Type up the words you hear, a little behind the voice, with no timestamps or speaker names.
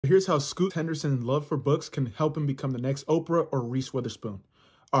Here's how Scoot Henderson's love for books can help him become the next Oprah or Reese Witherspoon.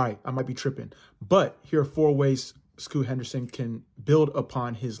 All right, I might be tripping, but here are 4 ways Scoot Henderson can build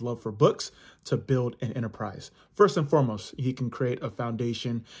upon his love for books to build an enterprise. First and foremost, he can create a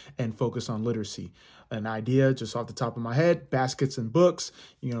foundation and focus on literacy. An idea just off the top of my head, baskets and books,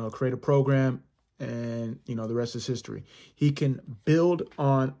 create a program, and the rest is history. He can build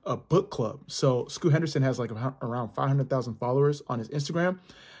on a book club. So Scoot Henderson has like around 500,000 followers on his Instagram,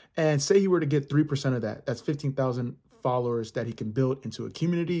 and say he were to get 3% of that, that's 15,000 followers that he can build into a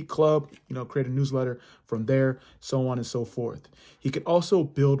community club, create a newsletter from there, so on and so forth. He can also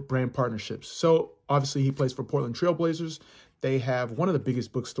build brand partnerships. So obviously he plays for Portland Trailblazers. They have one of the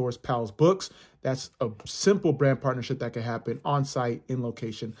biggest bookstores, Pal's Books. That's a simple brand partnership that can happen on site, in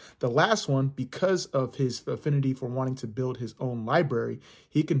location. The last one, because of his affinity for wanting to build his own library,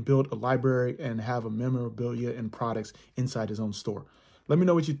 he can build a library and have a memorabilia and products inside his own store. Let me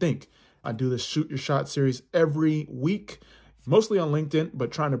know what you think. I do this Shoot Your Shot series every week, mostly on LinkedIn,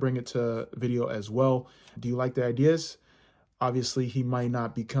 but trying to bring it to video as well. Do you like the ideas? Obviously, he might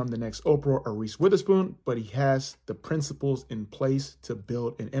not become the next Oprah or Reese Witherspoon, but he has the principles in place to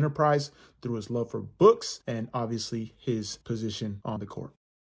build an enterprise through his love for books and obviously his position on the court.